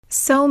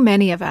So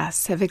many of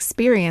us have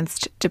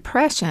experienced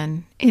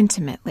depression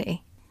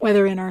intimately,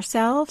 whether in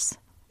ourselves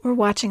or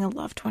watching a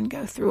loved one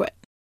go through it.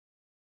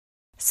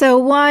 So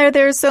why are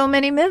there so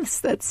many myths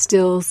that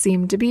still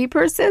seem to be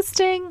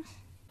persisting?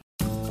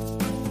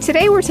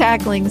 Today we're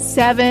tackling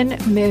 7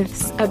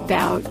 myths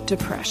about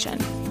depression.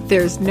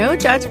 There's no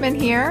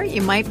judgment here.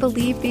 You might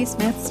believe these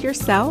myths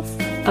yourself.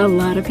 A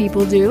lot of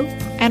people do.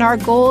 And our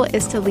goal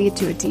is to lead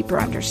to a deeper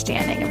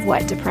understanding of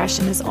what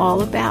depression is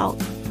all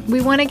about. We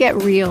want to get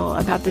real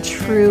about the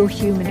true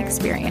human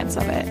experience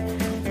of it.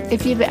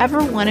 If you've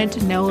ever wanted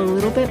to know a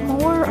little bit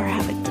more or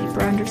have a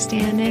deeper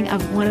understanding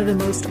of one of the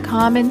most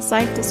common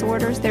psych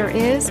disorders there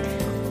is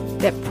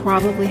that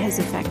probably has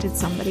affected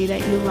somebody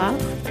that you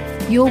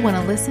love, you'll want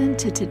to listen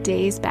to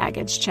today's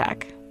Baggage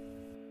Check.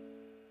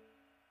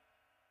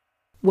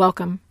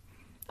 Welcome.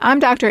 I'm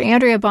Dr.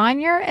 Andrea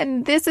Bonnier,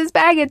 and this is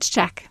Baggage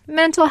Check,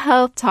 mental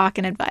health talk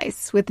and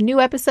advice, with new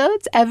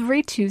episodes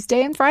every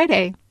Tuesday and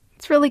Friday.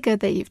 It's really good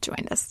that you've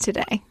joined us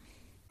today.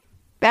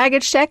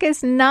 Baggage Check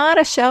is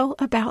not a show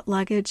about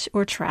luggage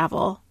or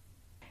travel.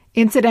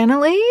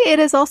 Incidentally, it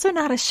is also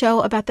not a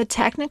show about the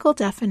technical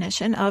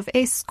definition of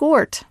a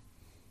skort.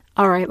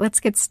 All right, let's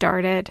get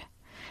started.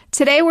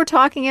 Today we're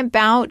talking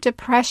about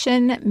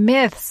depression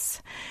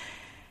myths.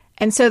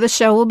 And so the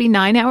show will be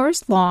 9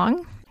 hours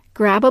long.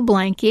 Grab a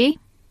blankie.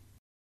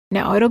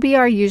 No, it'll be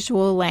our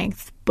usual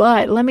length.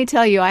 But let me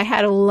tell you, I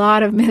had a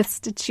lot of myths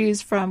to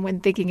choose from when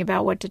thinking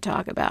about what to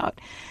talk about.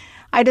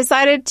 I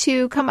decided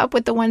to come up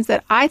with the ones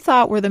that I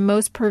thought were the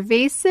most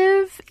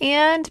pervasive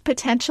and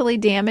potentially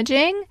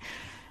damaging.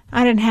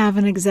 I didn't have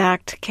an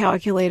exact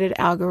calculated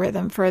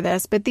algorithm for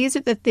this, but these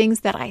are the things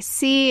that I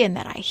see and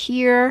that I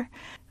hear.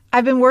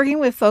 I've been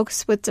working with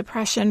folks with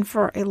depression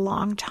for a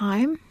long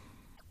time.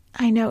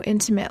 I know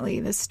intimately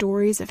the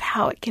stories of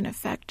how it can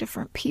affect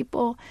different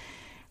people,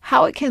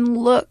 how it can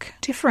look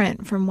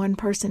different from one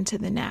person to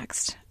the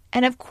next.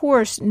 And of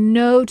course,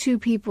 no two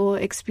people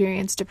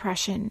experience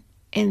depression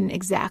in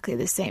exactly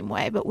the same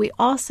way, but we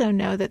also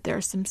know that there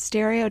are some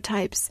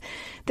stereotypes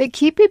that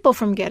keep people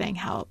from getting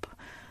help,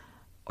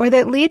 or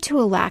that lead to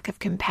a lack of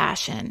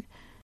compassion,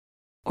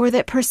 or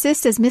that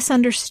persist as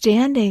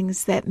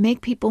misunderstandings that make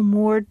people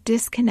more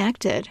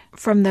disconnected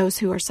from those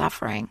who are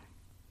suffering.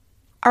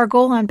 Our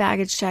goal on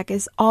Baggage Check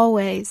is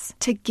always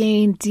to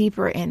gain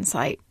deeper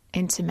insight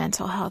into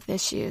mental health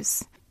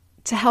issues,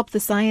 to help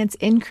the science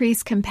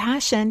increase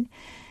compassion,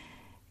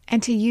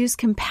 and to use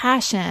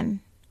compassion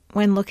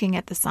when looking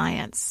at the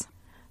science.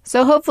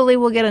 So hopefully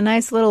we'll get a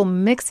nice little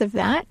mix of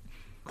that.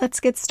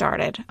 Let's get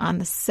started on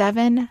the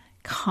 7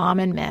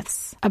 common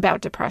myths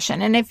about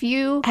depression. And if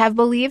you have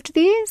believed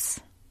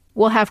these,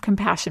 we'll have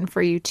compassion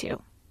for you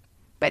too.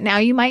 But now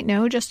you might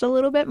know just a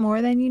little bit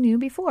more than you knew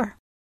before.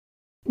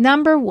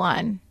 Number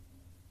 1,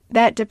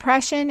 that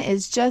depression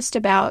is just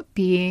about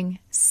being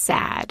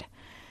sad.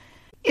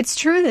 It's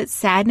true that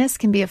sadness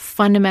can be a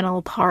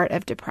fundamental part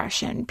of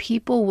depression.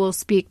 People will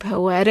speak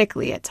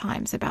poetically at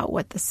times about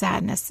what the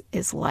sadness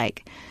is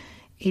like.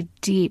 A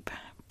deep,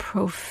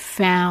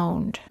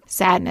 profound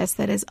sadness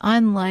that is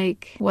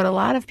unlike what a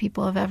lot of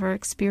people have ever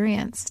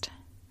experienced.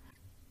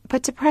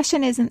 But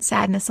depression isn't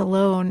sadness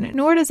alone,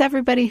 nor does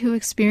everybody who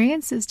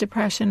experiences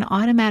depression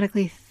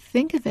automatically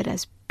think of it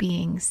as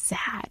being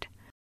sad.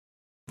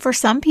 For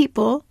some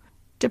people,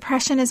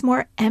 depression is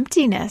more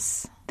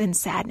emptiness than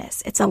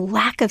sadness. It's a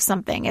lack of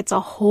something. It's a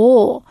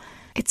hole.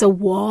 It's a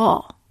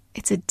wall.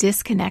 It's a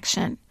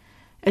disconnection,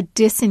 a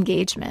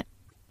disengagement.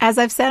 As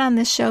I've said on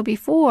this show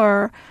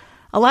before,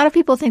 a lot of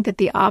people think that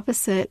the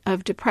opposite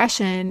of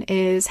depression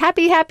is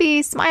happy,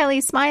 happy,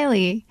 smiley,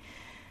 smiley.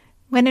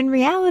 When in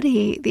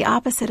reality, the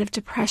opposite of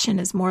depression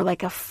is more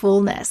like a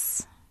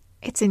fullness.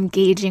 It's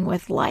engaging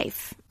with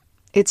life.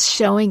 It's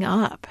showing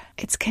up.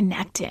 It's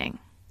connecting.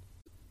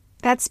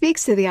 That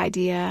speaks to the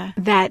idea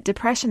that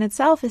depression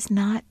itself is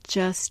not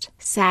just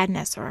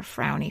sadness or a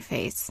frowny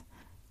face.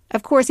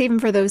 Of course, even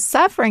for those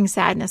suffering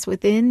sadness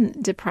within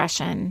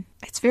depression,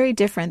 it's very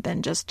different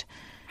than just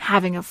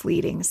having a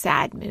fleeting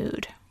sad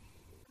mood.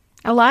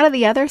 A lot of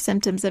the other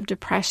symptoms of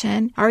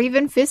depression are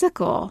even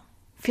physical,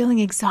 feeling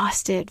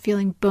exhausted,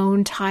 feeling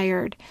bone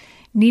tired,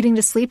 needing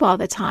to sleep all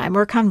the time,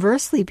 or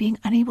conversely, being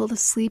unable to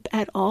sleep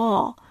at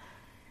all,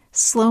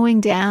 slowing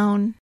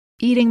down,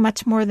 eating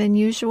much more than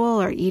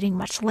usual or eating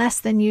much less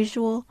than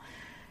usual,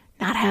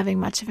 not having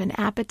much of an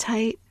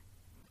appetite,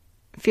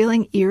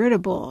 feeling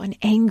irritable and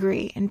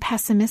angry and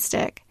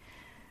pessimistic.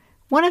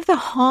 One of the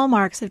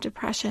hallmarks of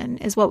depression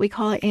is what we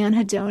call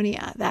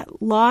anhedonia,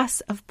 that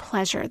loss of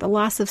pleasure, the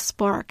loss of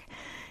spark.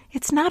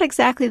 It's not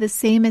exactly the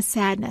same as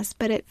sadness,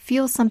 but it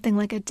feels something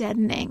like a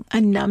deadening,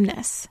 a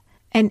numbness,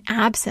 an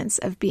absence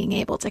of being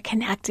able to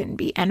connect and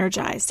be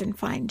energized and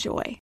find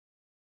joy.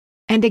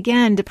 And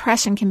again,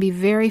 depression can be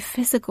very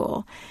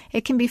physical.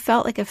 It can be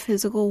felt like a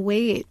physical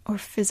weight or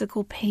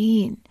physical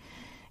pain.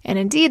 And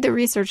indeed, the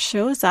research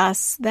shows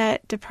us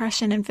that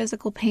depression and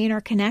physical pain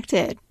are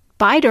connected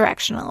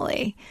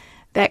bidirectionally,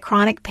 that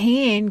chronic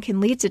pain can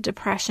lead to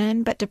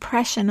depression, but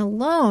depression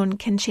alone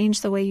can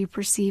change the way you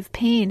perceive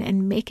pain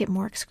and make it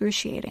more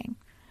excruciating.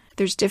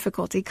 there's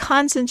difficulty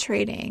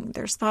concentrating,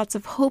 there's thoughts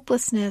of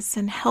hopelessness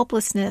and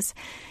helplessness.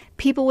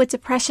 People with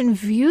depression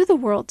view the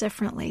world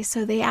differently,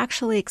 so they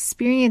actually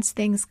experience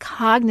things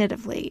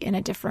cognitively in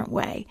a different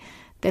way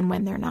than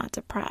when they're not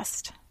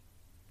depressed.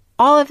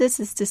 All of this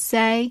is to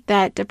say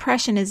that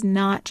depression is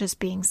not just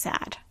being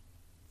sad.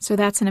 So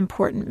that's an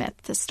important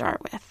myth to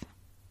start with.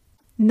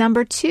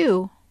 Number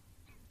 2,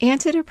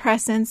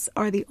 antidepressants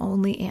are the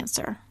only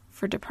answer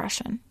for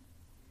depression.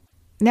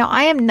 Now,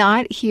 I am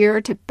not here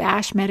to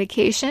bash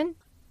medication,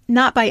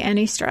 not by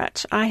any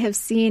stretch. I have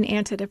seen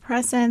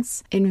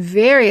antidepressants in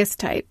various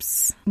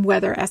types,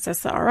 whether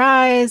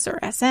SSRIs or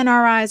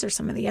SNRIs or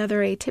some of the other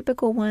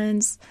atypical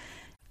ones,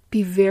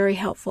 be very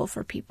helpful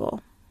for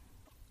people.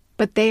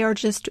 But they are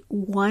just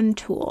one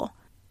tool.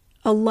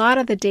 A lot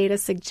of the data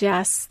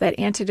suggests that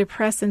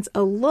antidepressants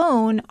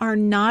alone are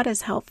not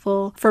as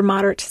helpful for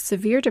moderate to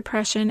severe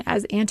depression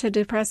as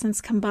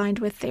antidepressants combined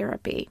with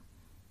therapy.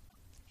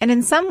 And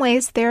in some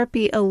ways,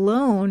 therapy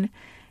alone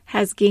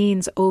has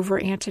gains over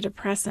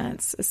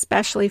antidepressants,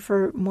 especially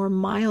for more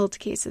mild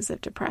cases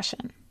of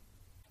depression.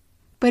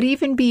 But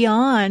even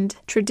beyond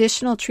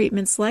traditional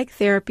treatments like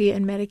therapy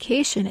and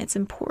medication, it's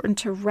important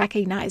to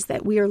recognize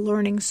that we are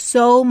learning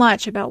so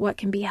much about what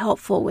can be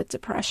helpful with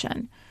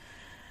depression.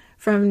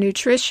 From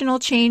nutritional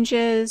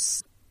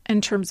changes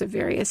in terms of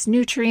various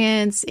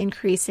nutrients,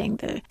 increasing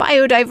the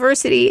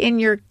biodiversity in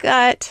your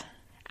gut,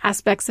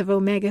 aspects of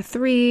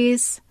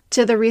omega-3s,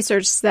 to the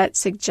research that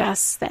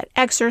suggests that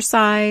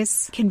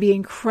exercise can be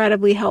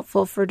incredibly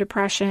helpful for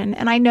depression.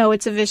 And I know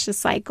it's a vicious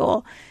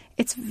cycle.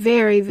 It's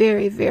very,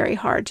 very, very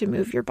hard to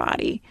move your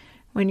body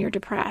when you're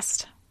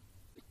depressed.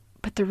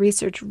 But the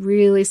research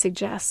really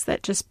suggests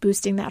that just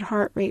boosting that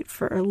heart rate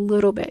for a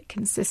little bit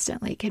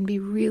consistently can be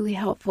really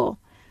helpful.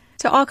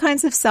 To all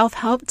kinds of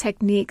self-help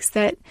techniques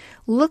that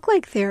look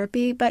like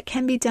therapy but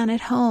can be done at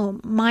home,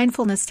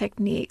 mindfulness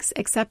techniques,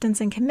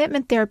 acceptance and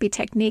commitment therapy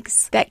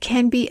techniques that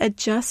can be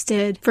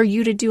adjusted for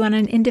you to do on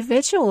an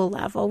individual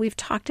level. We've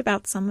talked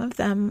about some of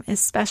them,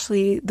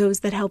 especially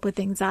those that help with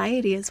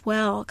anxiety as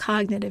well.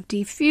 Cognitive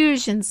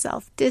diffusion,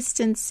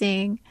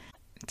 self-distancing.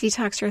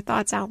 Detox Your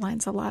Thoughts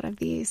outlines a lot of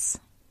these.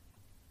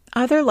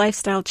 Other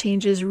lifestyle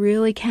changes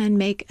really can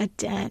make a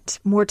dent.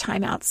 More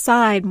time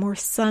outside, more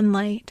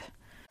sunlight.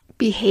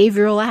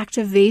 Behavioral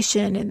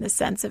activation in the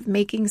sense of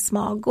making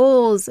small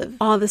goals of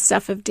all the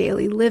stuff of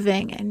daily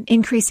living and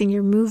increasing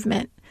your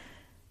movement.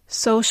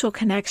 Social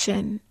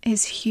connection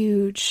is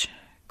huge.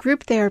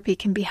 Group therapy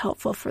can be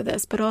helpful for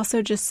this, but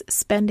also just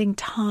spending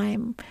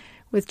time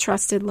with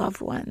trusted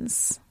loved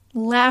ones.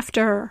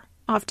 Laughter,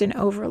 often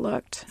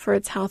overlooked for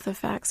its health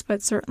effects,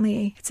 but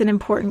certainly it's an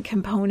important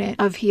component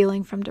of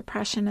healing from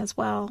depression as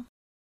well.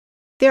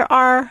 There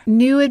are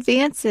new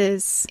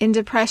advances in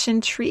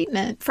depression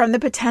treatment, from the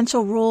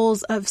potential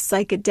roles of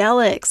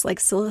psychedelics like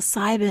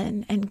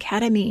psilocybin and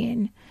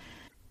ketamine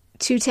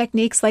to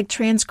techniques like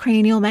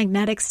transcranial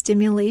magnetic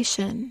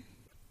stimulation.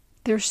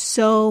 There's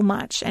so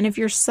much. And if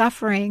you're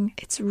suffering,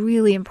 it's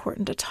really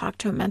important to talk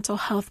to a mental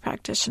health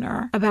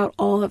practitioner about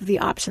all of the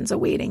options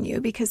awaiting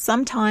you, because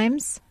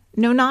sometimes,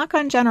 no knock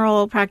on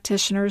general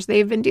practitioners,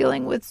 they've been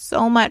dealing with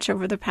so much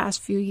over the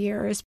past few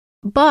years,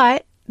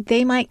 but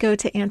they might go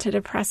to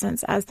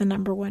antidepressants as the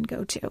number one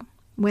go-to,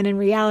 when in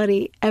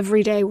reality,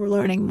 every day we're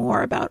learning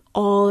more about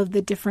all of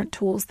the different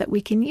tools that we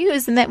can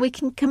use and that we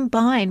can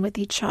combine with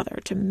each other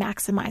to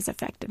maximize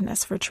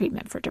effectiveness for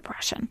treatment for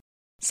depression.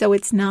 So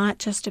it's not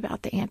just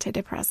about the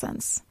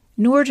antidepressants,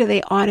 nor do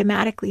they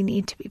automatically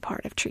need to be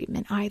part of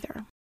treatment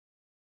either.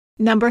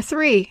 Number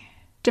 3,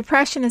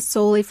 depression is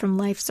solely from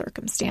life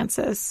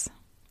circumstances.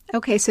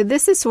 Okay, so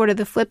this is sort of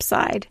the flip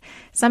side.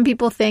 Some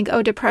people think,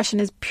 depression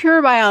is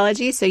pure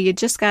biology, so you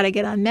just got to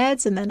get on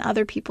meds. And then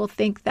other people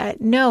think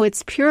that, no,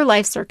 it's pure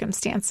life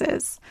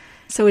circumstances,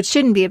 so it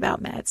shouldn't be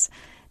about meds.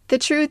 The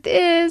truth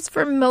is,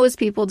 for most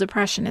people,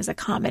 depression is a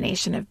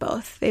combination of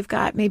both. They've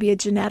got maybe a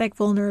genetic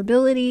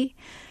vulnerability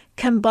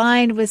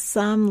combined with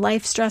some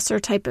life stressor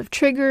type of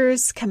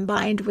triggers,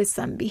 combined with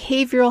some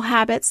behavioral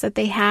habits that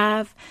they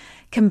have,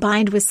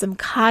 combined with some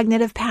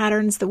cognitive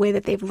patterns, the way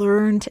that they've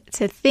learned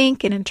to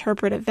think and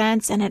interpret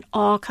events, and it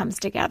all comes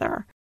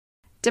together.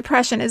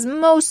 Depression is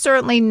most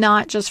certainly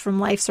not just from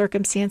life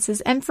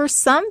circumstances, and for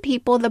some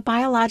people, the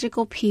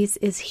biological piece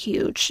is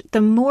huge.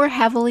 The more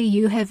heavily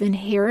you have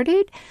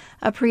inherited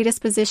a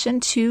predisposition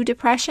to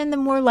depression, the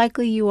more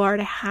likely you are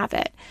to have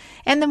it,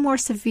 and the more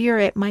severe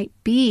it might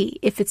be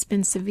if it's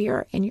been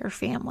severe in your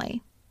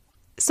family.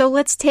 So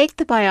let's take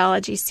the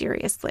biology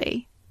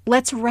seriously.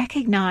 Let's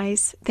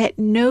recognize that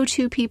no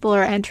two people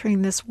are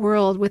entering this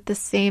world with the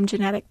same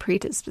genetic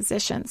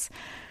predispositions.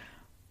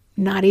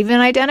 Not even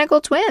identical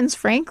twins,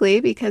 frankly,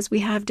 because we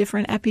have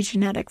different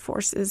epigenetic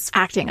forces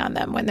acting on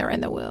them when they're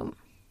in the womb.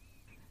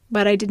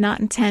 But I did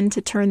not intend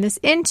to turn this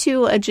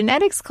into a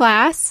genetics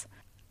class.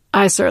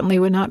 I certainly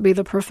would not be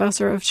the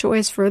professor of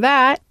choice for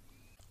that.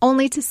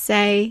 Only to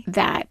say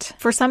that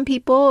for some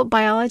people,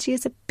 biology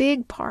is a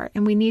big part,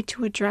 and we need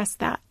to address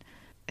that.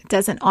 It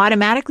doesn't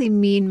automatically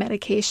mean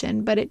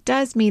medication, but it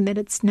does mean that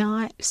it's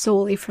not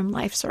solely from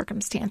life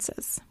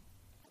circumstances.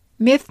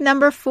 Myth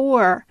number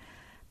 4,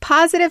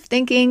 positive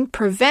thinking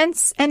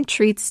prevents and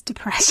treats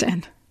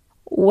depression.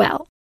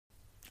 Well,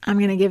 I'm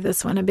going to give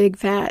this one a big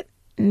fat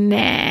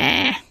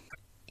nah.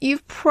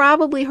 You've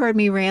probably heard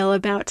me rail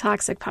about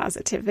toxic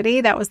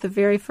positivity. That was the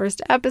very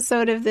first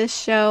episode of this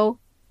show.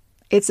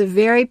 It's a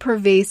very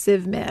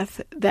pervasive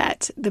myth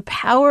that the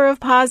power of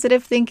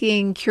positive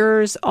thinking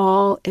cures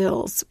all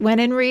ills, when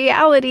in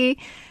reality,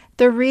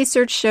 the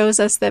research shows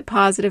us that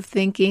positive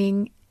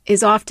thinking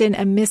is often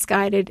a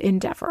misguided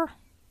endeavor.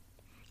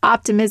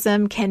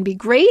 Optimism can be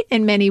great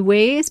in many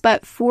ways,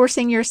 but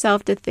forcing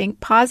yourself to think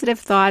positive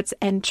thoughts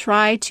and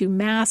try to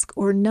mask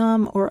or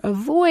numb or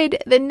avoid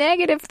the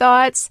negative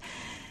thoughts,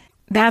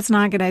 that's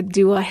not going to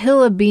do a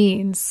hill of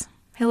beans.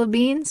 Hill of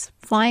beans?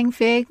 Flying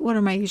fig? What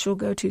are my usual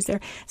go-tos there?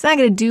 It's not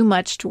going to do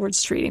much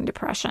towards treating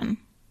depression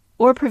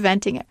or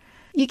preventing it.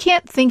 You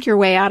can't think your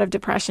way out of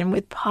depression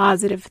with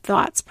positive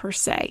thoughts per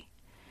se.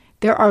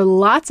 There are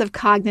lots of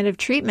cognitive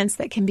treatments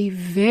that can be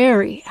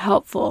very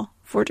helpful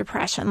for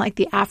depression, like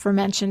the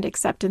aforementioned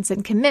acceptance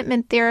and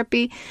commitment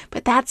therapy,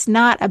 but that's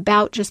not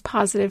about just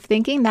positive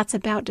thinking. That's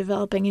about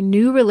developing a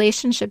new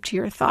relationship to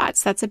your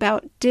thoughts. That's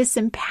about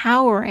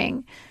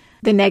disempowering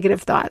the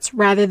negative thoughts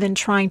rather than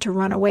trying to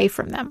run away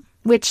from them,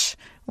 which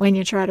when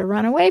you try to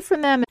run away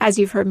from them, as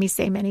you've heard me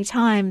say many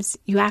times,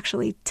 you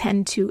actually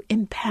tend to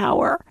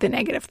empower the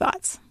negative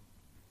thoughts.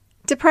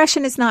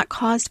 Depression is not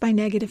caused by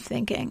negative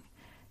thinking.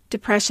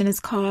 Depression is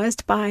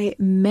caused by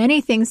many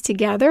things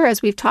together,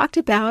 as we've talked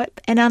about.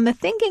 And on the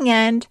thinking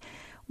end,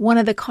 one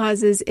of the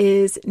causes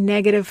is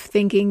negative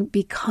thinking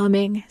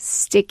becoming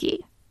sticky.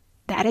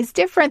 That is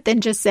different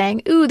than just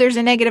saying, ooh, there's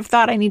a negative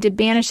thought, I need to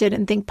banish it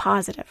and think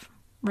positive,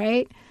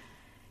 right?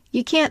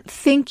 You can't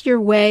think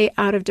your way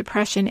out of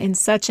depression in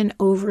such an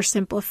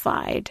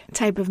oversimplified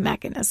type of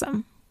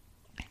mechanism.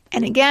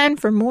 And again,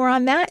 for more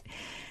on that,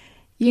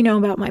 you know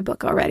about my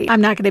book already. I'm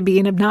not going to be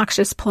an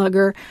obnoxious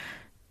plugger.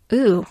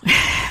 Ooh,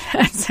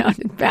 that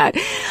sounded bad.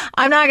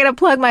 I'm not going to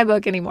plug my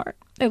book anymore,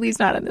 at least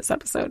not in this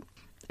episode.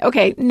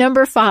 Okay,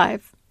 number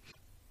 5.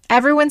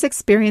 Everyone's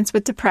experience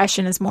with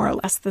depression is more or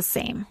less the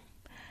same.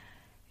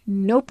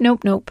 Nope.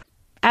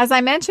 As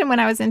I mentioned when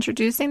I was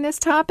introducing this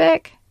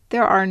topic,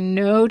 there are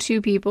no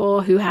two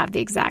people who have the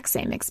exact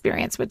same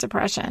experience with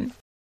depression.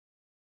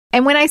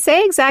 And when I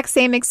say exact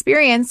same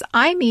experience,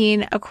 I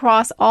mean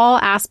across all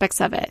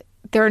aspects of it.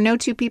 There are no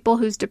two people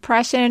whose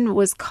depression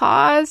was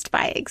caused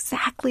by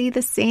exactly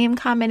the same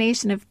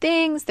combination of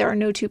things. There are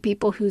no two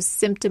people whose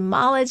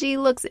symptomology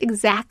looks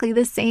exactly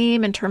the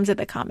same in terms of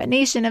the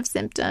combination of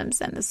symptoms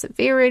and the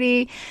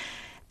severity.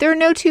 There are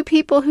no two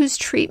people whose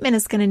treatment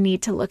is going to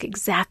need to look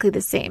exactly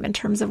the same in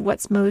terms of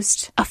what's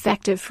most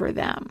effective for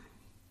them.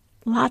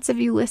 Lots of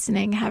you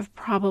listening have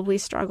probably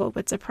struggled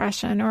with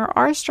depression or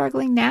are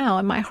struggling now,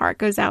 and my heart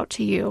goes out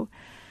to you.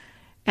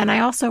 And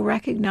I also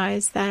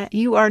recognize that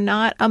you are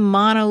not a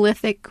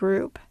monolithic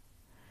group,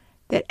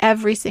 that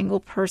every single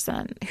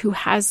person who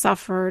has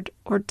suffered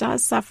or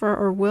does suffer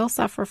or will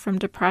suffer from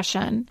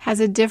depression has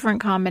a different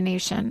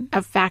combination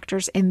of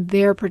factors in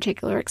their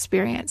particular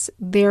experience,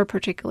 their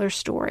particular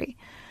story.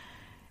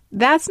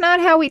 That's not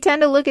how we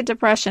tend to look at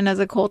depression as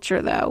a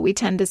culture, though. We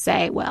tend to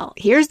say, well,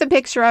 here's the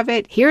picture of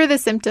it, here are the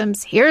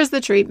symptoms, here's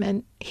the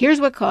treatment,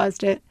 here's what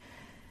caused it.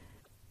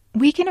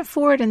 We can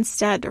afford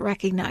instead to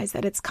recognize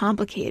that it's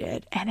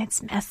complicated and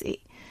it's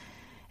messy.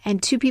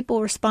 And two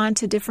people respond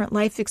to different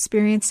life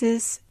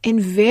experiences in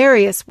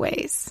various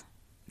ways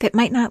that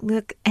might not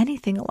look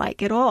anything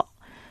alike at all.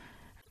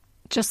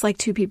 Just like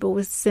two people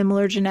with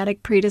similar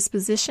genetic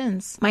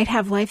predispositions might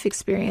have life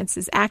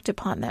experiences act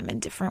upon them in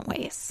different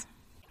ways.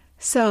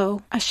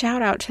 So, a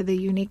shout out to the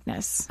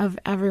uniqueness of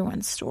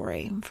everyone's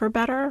story, for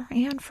better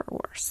and for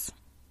worse.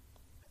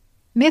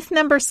 Myth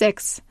number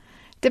 6.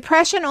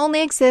 Depression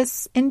only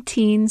exists in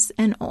teens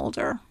and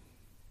older.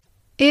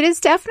 It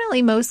is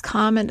definitely most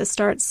common to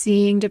start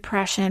seeing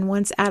depression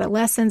once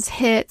adolescence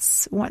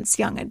hits, once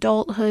young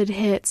adulthood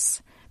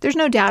hits. There's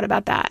no doubt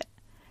about that.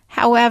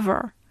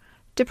 However,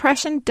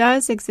 depression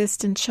does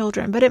exist in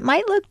children, but it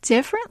might look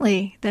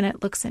differently than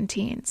it looks in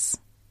teens.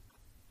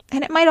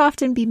 And it might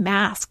often be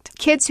masked.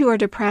 Kids who are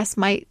depressed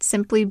might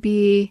simply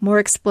be more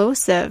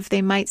explosive.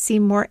 They might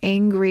seem more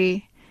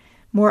angry,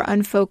 more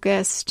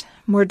unfocused,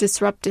 more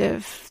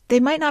disruptive. They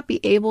might not be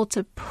able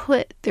to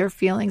put their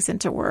feelings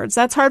into words.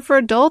 That's hard for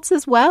adults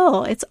as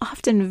well. It's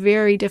often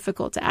very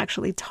difficult to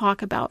actually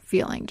talk about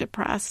feeling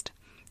depressed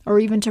or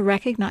even to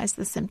recognize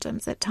the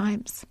symptoms at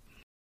times.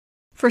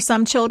 For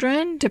some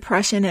children,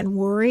 depression and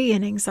worry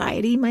and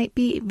anxiety might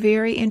be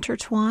very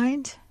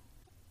intertwined.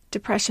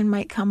 Depression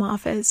might come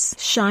off as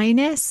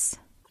shyness,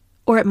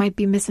 or it might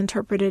be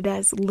misinterpreted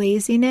as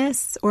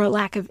laziness or a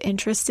lack of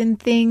interest in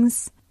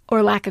things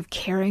or lack of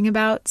caring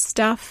about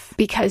stuff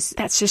because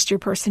that's just your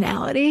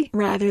personality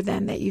rather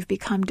than that you've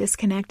become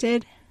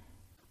disconnected.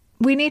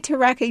 We need to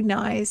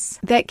recognize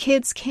that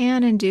kids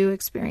can and do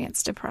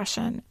experience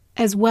depression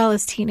as well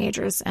as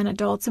teenagers and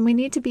adults, and we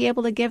need to be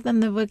able to give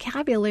them the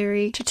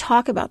vocabulary to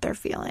talk about their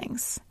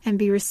feelings and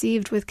be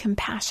received with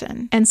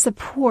compassion and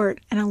support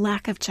and a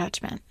lack of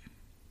judgment.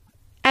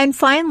 And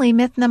finally,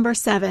 myth number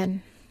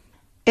 7.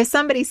 If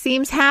somebody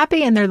seems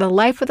happy and they're the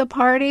life of the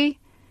party,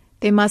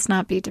 they must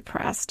not be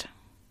depressed.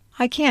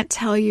 I can't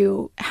tell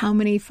you how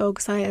many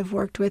folks I have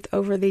worked with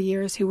over the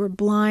years who were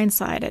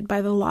blindsided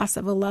by the loss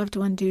of a loved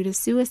one due to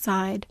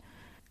suicide,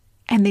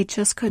 and they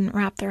just couldn't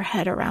wrap their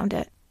head around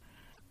it.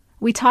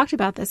 We talked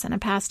about this in a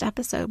past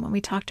episode when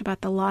we talked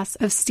about the loss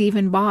of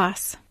Stephen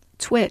Boss,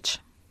 Twitch.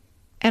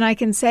 And I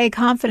can say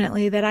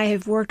confidently that I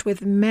have worked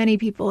with many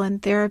people in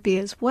therapy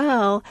as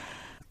well,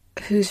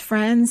 whose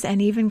friends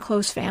and even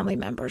close family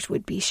members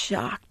would be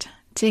shocked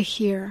to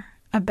hear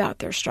about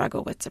their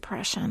struggle with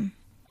depression.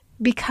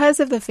 Because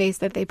of the face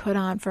that they put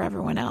on for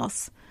everyone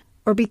else,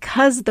 or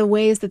because the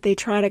ways that they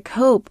try to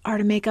cope are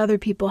to make other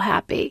people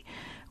happy,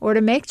 or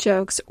to make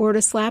jokes, or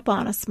to slap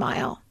on a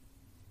smile.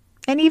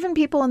 And even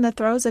people in the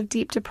throes of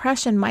deep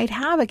depression might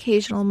have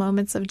occasional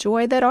moments of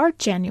joy that are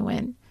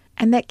genuine,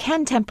 and that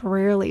can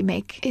temporarily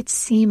make it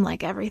seem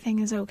like everything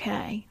is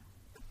okay.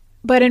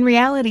 But in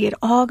reality, it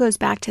all goes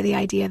back to the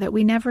idea that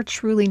we never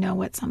truly know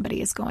what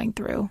somebody is going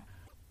through,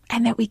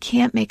 and that we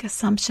can't make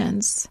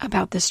assumptions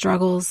about the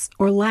struggles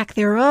or lack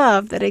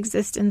thereof that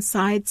exist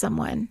inside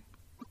someone.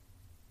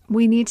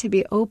 We need to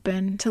be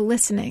open to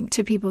listening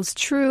to people's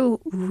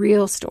true,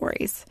 real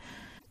stories,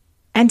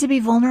 and to be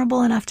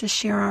vulnerable enough to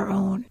share our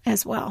own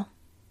as well.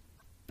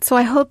 So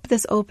I hope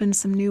this opens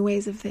some new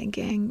ways of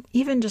thinking,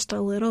 even just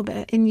a little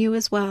bit, in you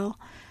as well.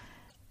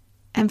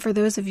 And for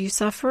those of you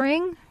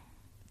suffering,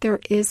 there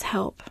is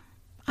help.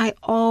 I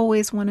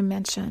always want to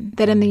mention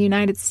that in the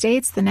United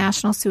States, the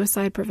National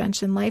Suicide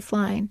Prevention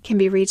Lifeline can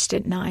be reached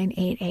at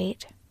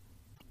 988.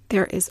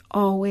 There is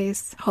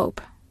always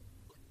hope,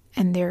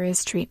 and there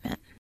is treatment.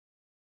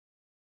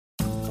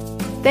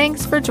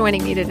 Thanks for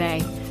joining me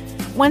today.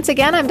 Once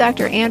again, I'm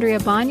Dr. Andrea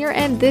Bonnier,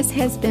 and this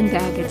has been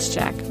Baggage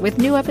Check, with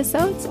new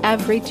episodes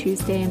every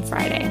Tuesday and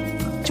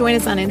Friday. Join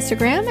us on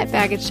Instagram at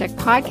Baggage Check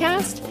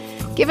Podcast.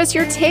 Give us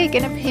your take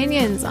and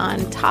opinions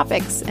on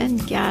topics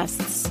and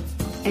guests.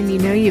 And you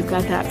know you've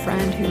got that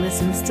friend who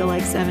listens to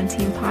like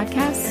 17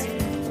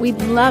 podcasts?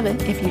 We'd love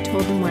it if you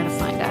told them where to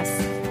find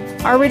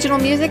us. Our original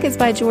music is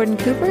by Jordan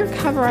Cooper,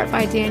 cover art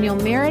by Daniel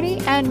Merity,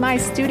 and my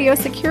studio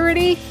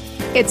security,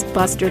 it's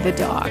Buster the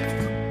dog.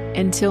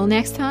 Until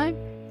next time,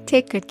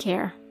 take good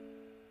care.